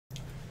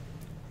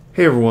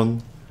Hey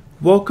everyone,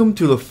 welcome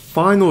to the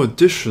final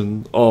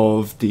edition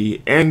of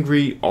the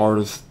Angry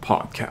Artist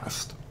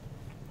Podcast.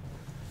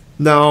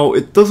 Now,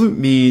 it doesn't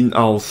mean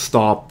I'll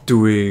stop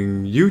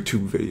doing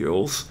YouTube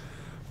videos,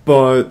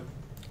 but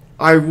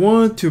I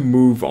wanted to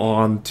move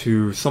on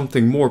to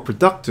something more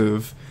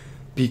productive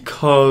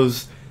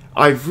because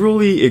I've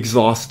really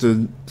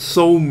exhausted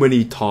so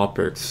many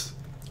topics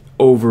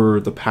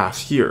over the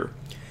past year,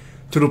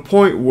 to the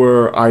point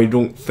where I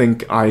don't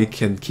think I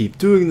can keep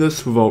doing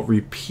this without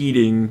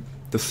repeating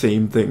the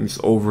same things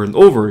over and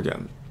over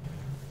again.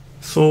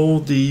 So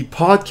the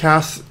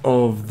podcast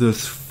of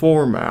this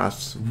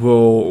format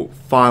will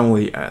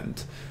finally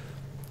end.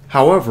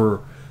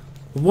 However,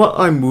 what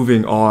I'm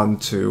moving on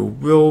to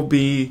will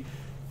be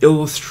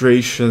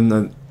illustration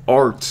and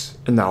art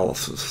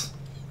analysis.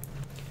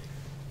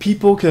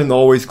 People can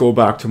always go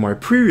back to my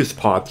previous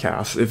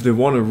podcast if they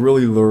want to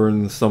really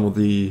learn some of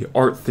the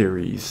art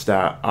theories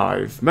that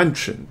I've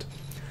mentioned.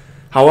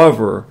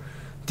 However,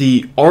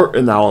 the art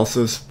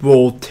analysis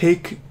will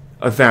take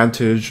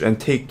advantage and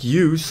take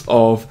use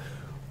of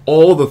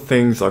all the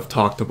things I've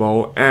talked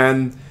about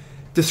and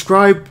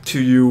describe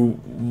to you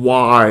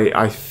why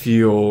I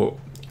feel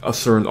a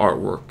certain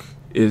artwork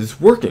is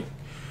working.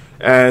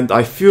 And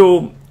I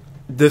feel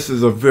this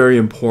is a very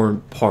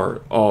important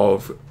part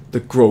of the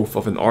growth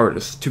of an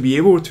artist, to be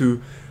able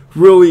to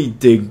really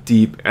dig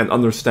deep and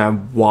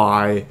understand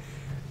why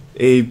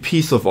a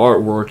piece of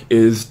artwork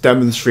is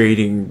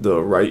demonstrating the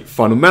right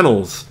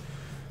fundamentals.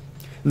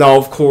 Now,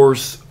 of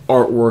course,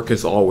 artwork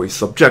is always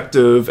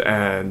subjective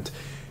and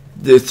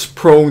it's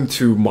prone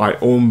to my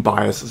own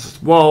biases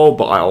as well,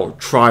 but I'll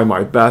try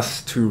my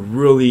best to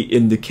really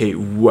indicate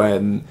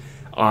when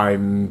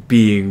I'm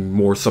being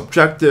more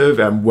subjective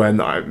and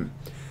when I'm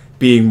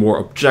being more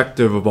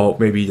objective about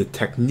maybe the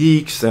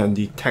techniques and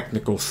the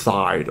technical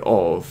side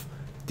of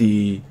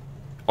the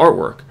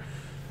artwork.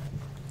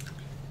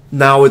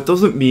 Now, it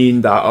doesn't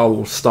mean that I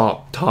will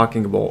stop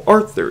talking about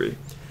art theory.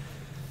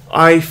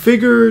 I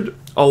figured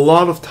a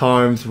lot of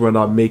times when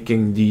I'm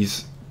making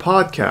these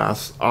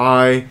podcasts,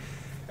 I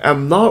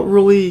am not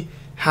really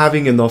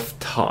having enough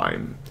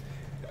time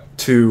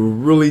to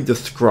really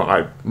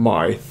describe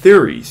my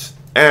theories.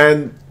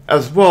 And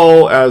as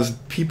well as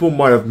people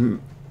might have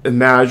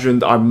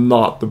imagined, I'm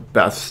not the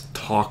best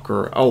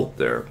talker out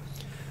there.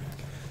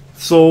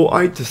 So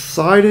I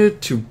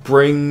decided to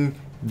bring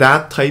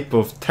that type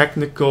of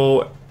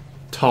technical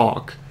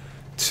talk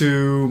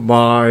to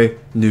my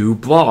new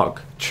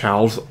blog,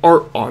 Chow's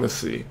Art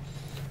Odyssey.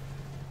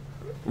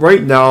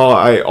 Right now,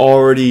 I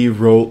already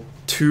wrote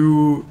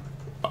 2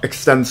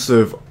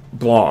 extensive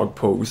blog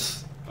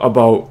posts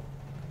about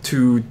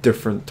 2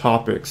 different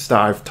topics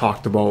that I've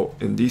talked about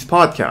in these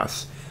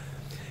podcasts.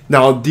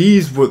 Now,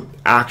 these would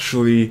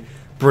actually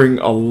bring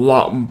a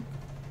lot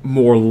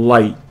more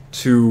light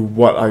to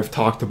what I've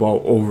talked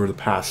about over the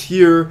past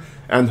year,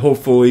 and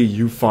hopefully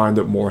you find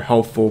it more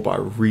helpful by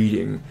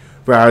reading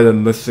rather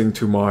than listening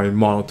to my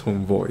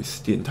monotone voice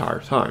the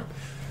entire time.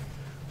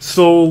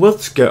 So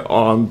let's get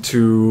on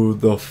to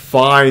the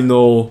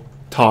final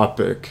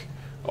topic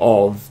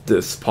of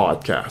this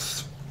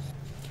podcast.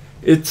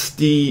 It's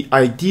the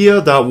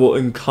idea that will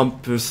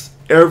encompass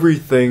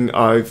everything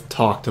I've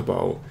talked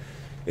about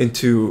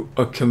into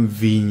a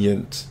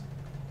convenient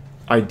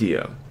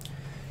idea.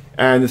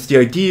 And it's the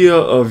idea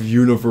of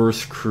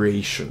universe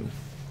creation.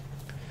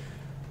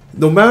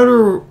 No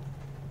matter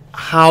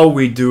how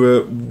we do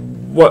it,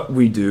 what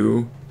we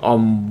do,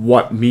 on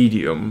what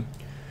medium,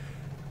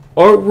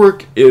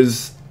 artwork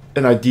is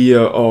an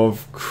idea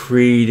of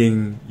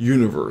creating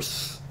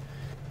universe.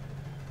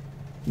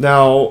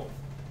 Now,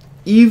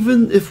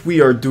 even if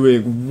we are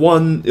doing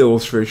one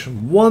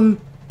illustration,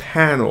 one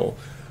panel,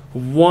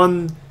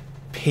 one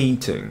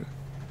painting,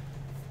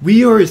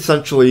 we are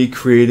essentially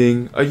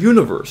creating a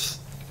universe.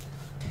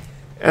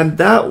 And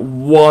that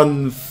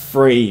one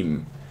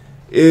frame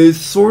is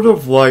sort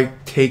of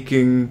like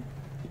taking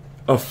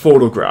a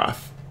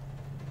photograph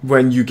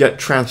when you get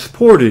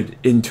transported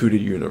into the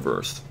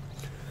universe.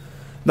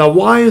 Now,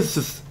 why is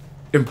this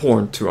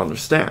important to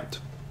understand?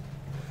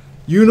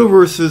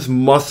 Universes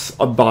must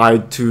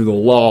abide to the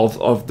laws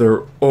of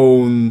their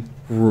own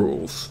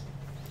rules.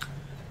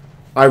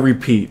 I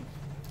repeat,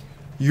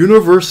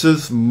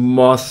 universes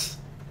must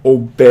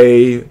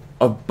abide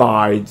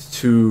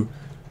to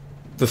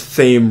the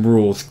same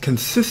rules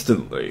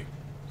consistently.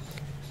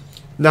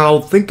 Now,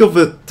 think of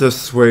it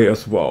this way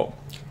as well.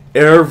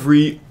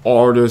 Every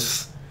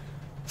artist's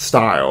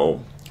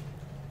style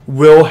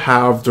will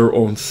have their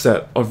own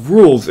set of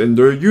rules in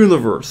their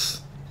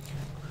universe.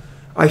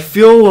 I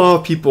feel a lot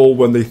of people,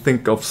 when they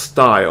think of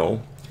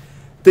style,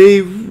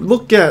 they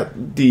look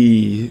at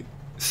the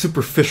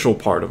superficial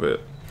part of it.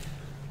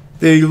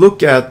 They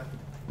look at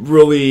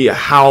really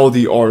how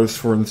the artist,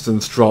 for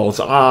instance, draws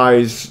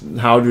eyes,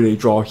 how do they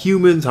draw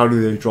humans, how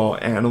do they draw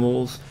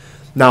animals.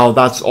 Now,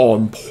 that's all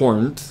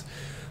important,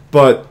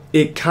 but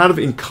it kind of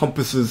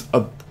encompasses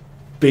a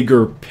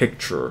bigger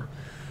picture.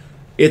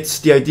 It's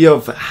the idea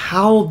of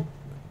how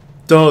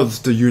does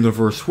the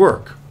universe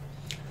work.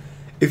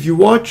 If you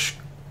watch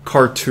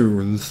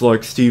cartoons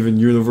like Steven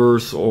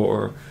Universe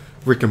or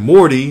Rick and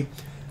Morty,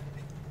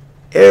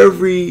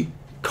 every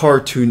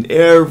cartoon,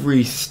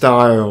 every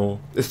style,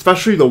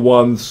 especially the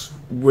ones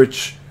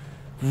which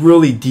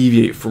really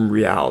deviate from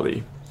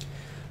reality,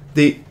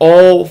 they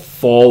all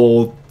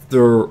follow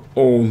their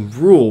own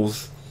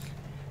rules,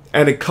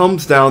 and it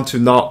comes down to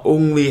not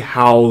only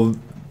how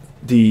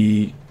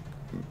the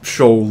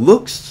show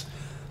looks,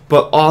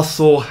 but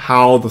also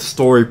how the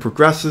story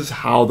progresses,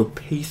 how the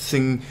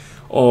pacing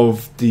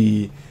of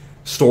the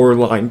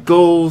storyline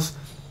goes,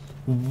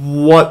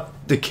 what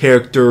the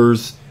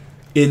characters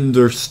in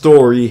their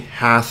story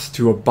has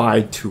to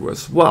abide to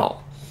as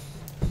well.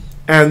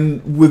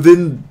 And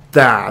within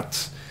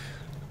that,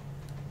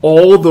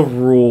 all the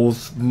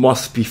rules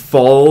must be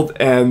followed,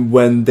 and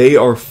when they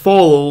are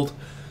followed,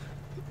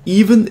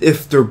 even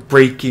if they're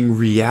breaking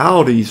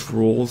reality's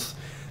rules,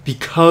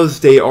 because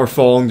they are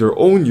following their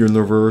own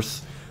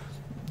universe,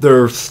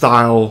 their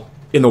style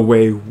in a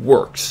way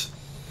works.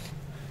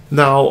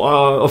 Now,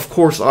 of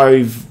course,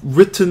 I've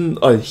written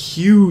a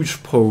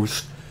huge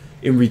post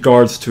in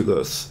regards to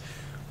this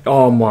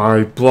on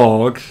my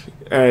blog,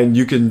 and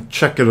you can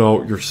check it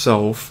out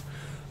yourself,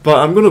 but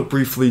I'm going to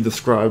briefly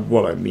describe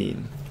what I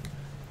mean.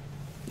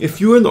 If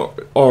you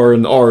are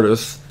an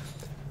artist,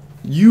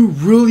 you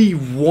really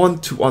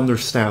want to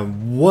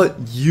understand what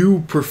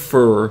you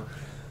prefer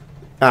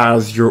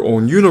as your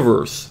own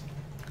universe.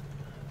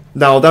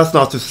 Now, that's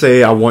not to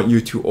say I want you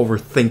to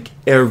overthink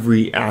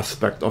every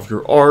aspect of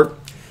your art.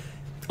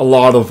 A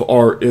lot of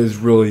art is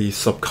really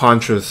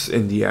subconscious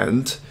in the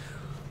end,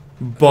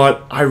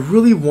 but I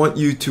really want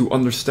you to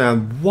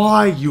understand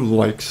why you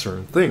like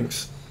certain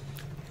things.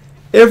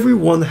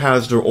 Everyone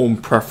has their own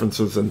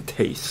preferences and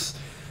tastes,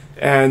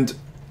 and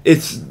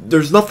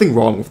there's nothing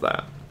wrong with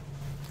that.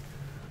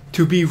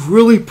 To be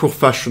really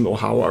professional,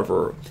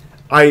 however,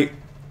 I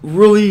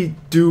really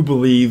do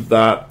believe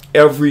that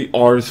every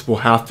artist will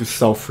have to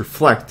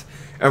self-reflect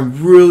and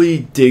really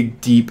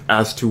dig deep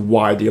as to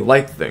why they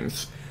like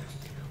things.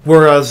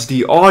 Whereas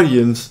the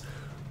audience,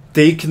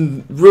 they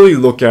can really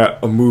look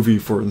at a movie,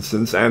 for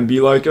instance, and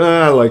be like,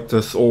 I like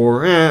this,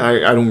 or I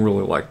don't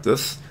really like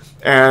this,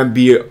 and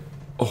be at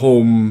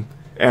home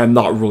and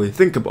not really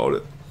think about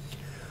it.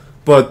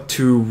 But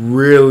to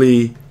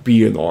really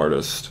be an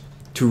artist,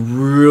 to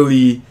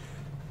really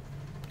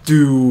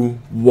do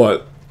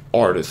what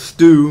artists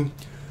do,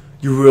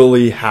 you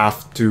really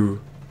have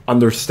to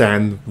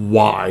understand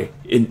why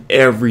in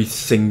every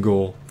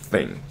single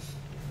thing.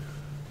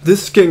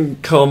 This can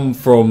come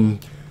from,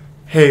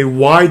 hey,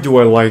 why do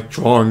I like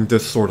drawing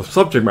this sort of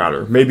subject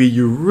matter? Maybe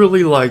you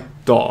really like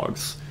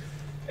dogs,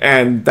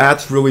 and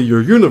that's really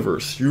your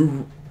universe.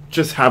 You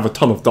just have a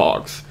ton of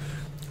dogs.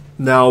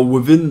 Now,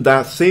 within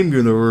that same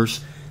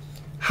universe,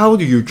 how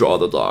do you draw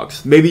the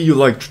dogs? Maybe you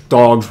like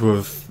dogs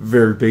with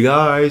very big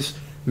eyes.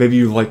 Maybe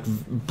you like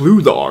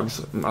blue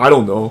dogs. I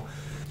don't know.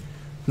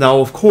 Now,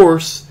 of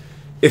course,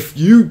 if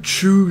you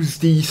choose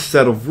these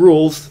set of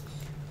rules,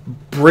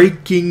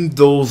 breaking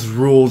those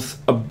rules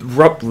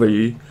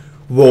abruptly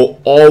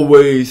will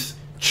always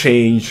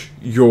change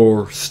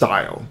your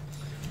style.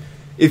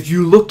 If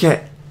you look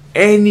at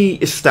any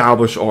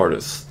established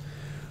artist,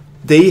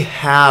 they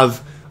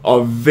have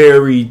a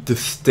very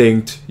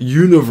distinct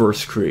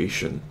universe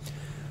creation.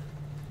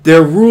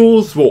 Their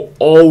rules will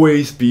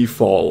always be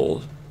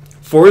followed.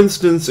 For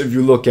instance, if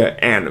you look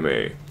at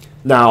anime,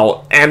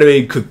 now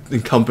anime could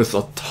encompass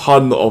a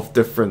ton of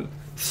different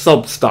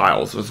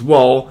sub-styles as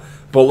well,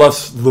 but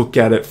let's look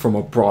at it from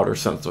a broader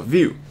sense of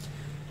view.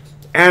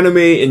 Anime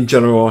in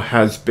general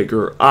has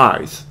bigger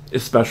eyes,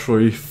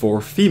 especially for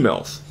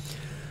females.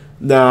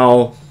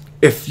 Now,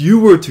 if you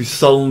were to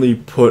suddenly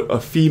put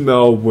a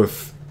female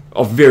with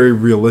a very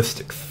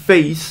realistic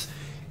face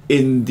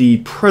in the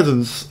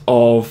presence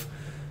of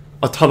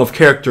a ton of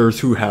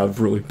characters who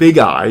have really big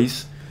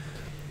eyes,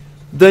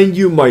 then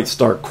you might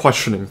start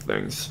questioning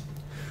things.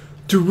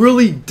 To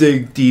really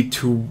dig deep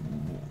to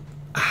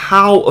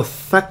how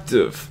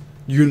effective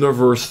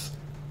universe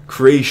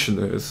creation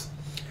is,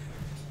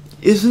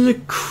 isn't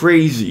it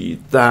crazy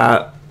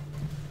that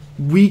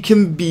we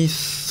can be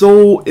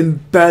so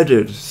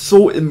embedded,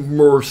 so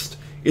immersed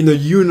in a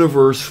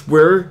universe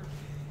where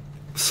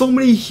so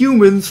many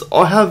humans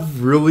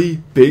have really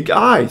big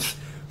eyes,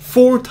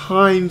 4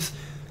 times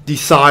the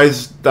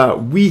size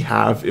that we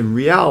have in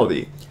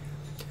reality?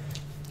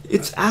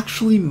 It's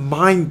actually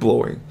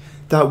mind-blowing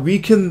that we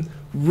can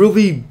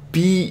really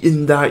be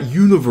in that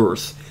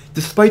universe,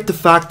 despite the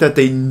fact that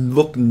they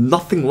look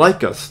nothing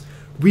like us.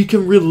 We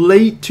can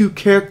relate to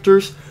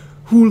characters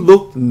who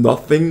look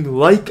nothing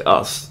like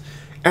us,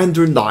 and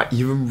they're not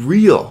even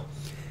real.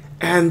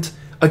 And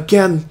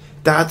again,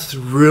 that's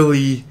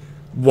really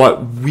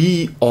what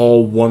we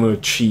all want to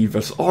achieve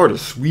as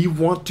artists. We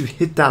want to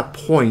hit that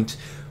point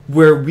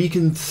where we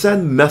can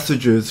send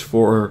messages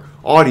for our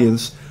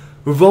audience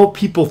without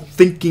people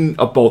thinking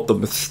about the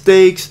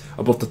mistakes,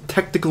 about the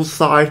technical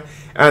side,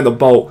 and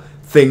about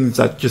things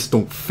that just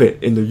don't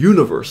fit in the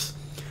universe.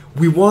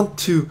 We want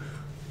to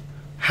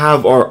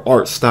have our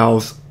art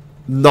styles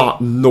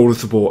not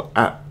noticeable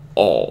at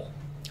all.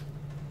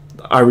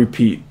 I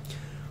repeat,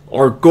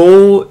 our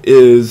goal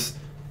is,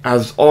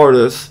 as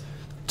artists,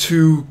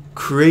 to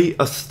create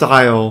a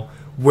style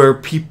where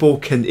people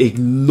can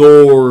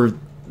ignore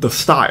the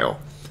style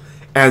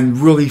and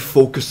really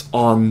focus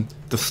on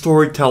the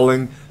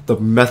storytelling, the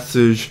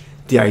message,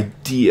 the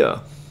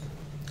idea.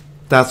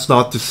 That's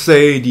not to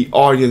say the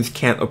audience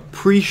can't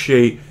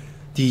appreciate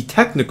the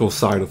technical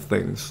side of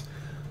things,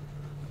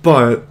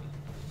 but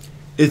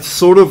it's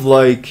sort of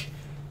like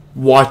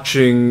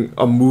watching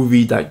a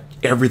movie that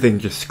everything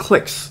just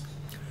clicks.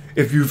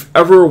 If you've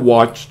ever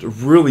watched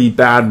really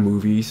bad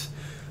movies,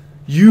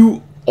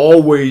 you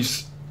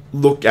always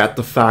look at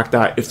the fact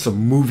that it's a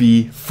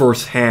movie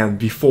firsthand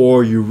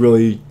before you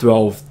really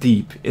delve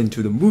deep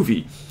into the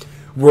movie.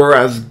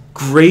 Whereas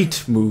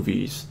great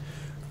movies,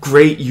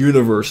 great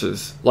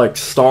universes like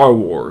Star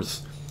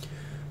Wars,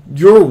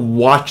 you're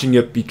watching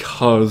it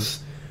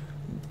because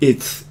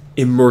it's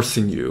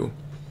immersing you,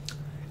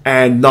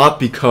 and not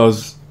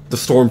because the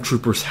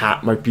stormtrooper's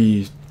hat might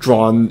be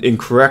drawn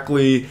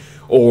incorrectly,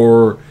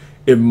 or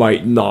it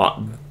might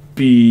not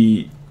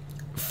be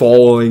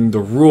following the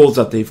rules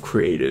that they've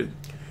created.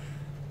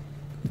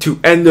 To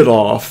end it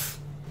off,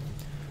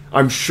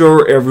 I'm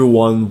sure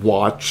everyone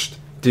watched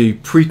the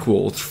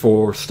prequels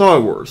for Star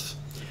Wars,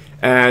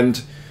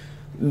 and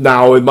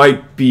now it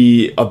might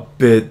be a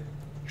bit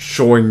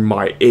showing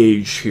my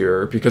age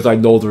here, because I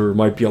know there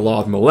might be a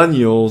lot of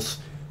millennials,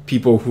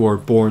 people who are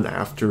born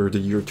after the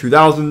year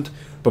 2000,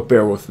 but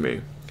bear with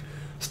me.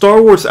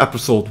 Star Wars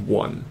Episode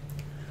 1.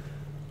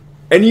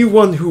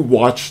 Anyone who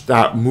watched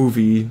that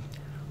movie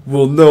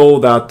will know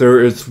that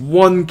there is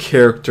one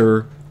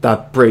character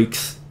that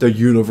breaks the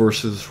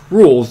universe's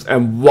rules,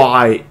 and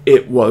why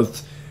it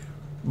was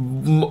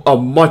a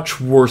much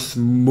worse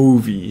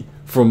movie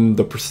from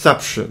the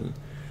perception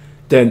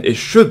than it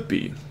should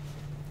be.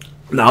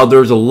 Now,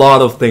 there's a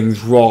lot of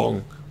things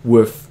wrong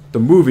with the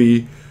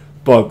movie,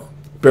 but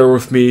bear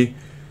with me,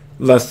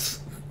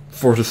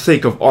 for the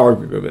sake of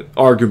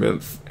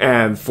argument,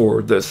 and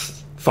for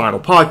this final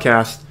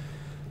podcast,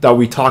 that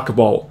we talk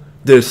about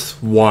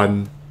this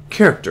one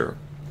character.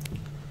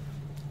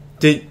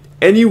 Did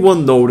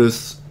anyone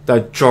notice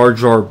that Jar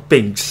Jar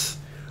Binks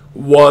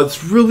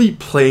was really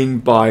playing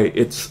by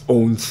its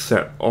own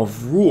set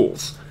of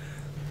rules?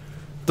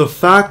 The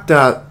fact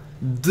that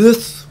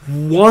this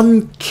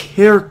one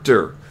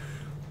character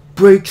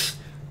breaks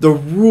the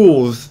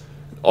rules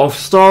of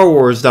Star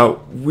Wars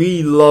that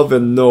we love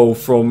and know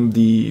from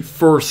the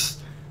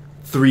first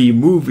 3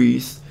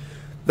 movies,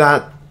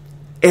 that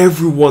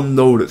everyone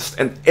noticed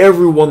and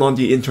everyone on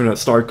the internet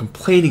started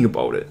complaining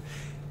about it.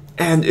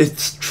 And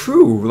it's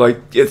true, like,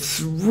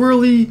 it's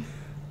really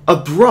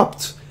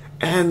abrupt,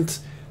 and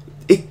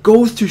it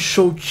goes to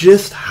show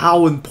just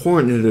how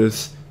important it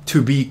is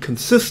to be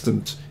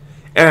consistent.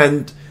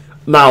 And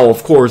now,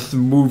 of course, the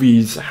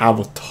movies have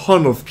a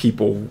ton of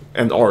people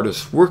and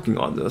artists working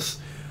on this,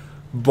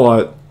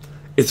 but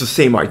it's the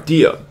same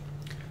idea.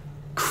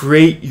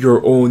 Create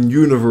your own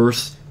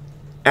universe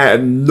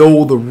and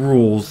know the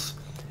rules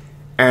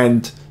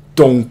and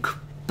don't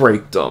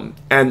break them.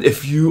 And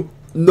if you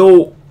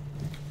know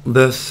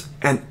this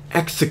and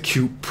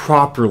execute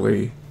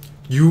properly,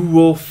 you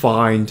will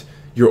find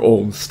your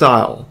own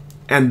style.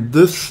 And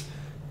this,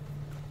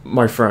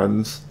 my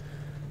friends,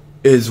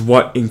 is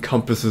what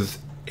encompasses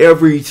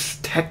every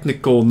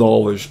technical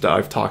knowledge that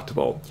I've talked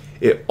about.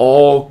 It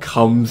all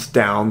comes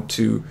down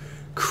to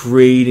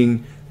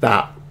creating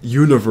that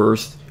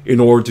universe in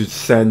order to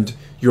send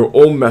your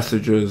own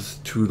messages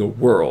to the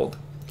world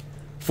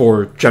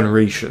for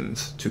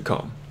generations to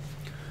come.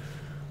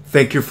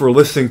 Thank you for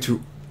listening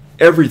to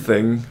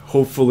everything.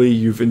 Hopefully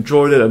you've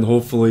enjoyed it, and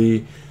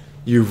hopefully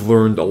you've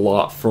learned a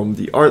lot from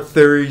the art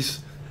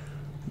theories.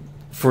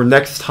 For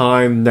next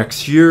time,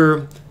 next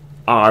year,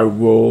 I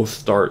will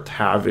start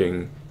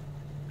having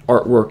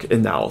artwork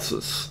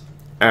analysis.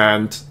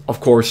 And of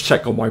course,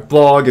 check out my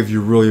blog if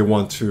you really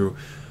want to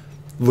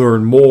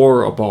learn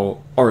more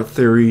about art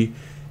theory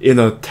in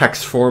a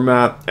text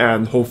format,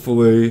 and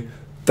hopefully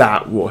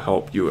that will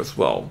help you as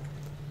well.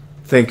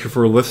 Thank you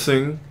for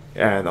listening,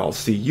 and I'll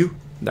see you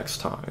next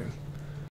time.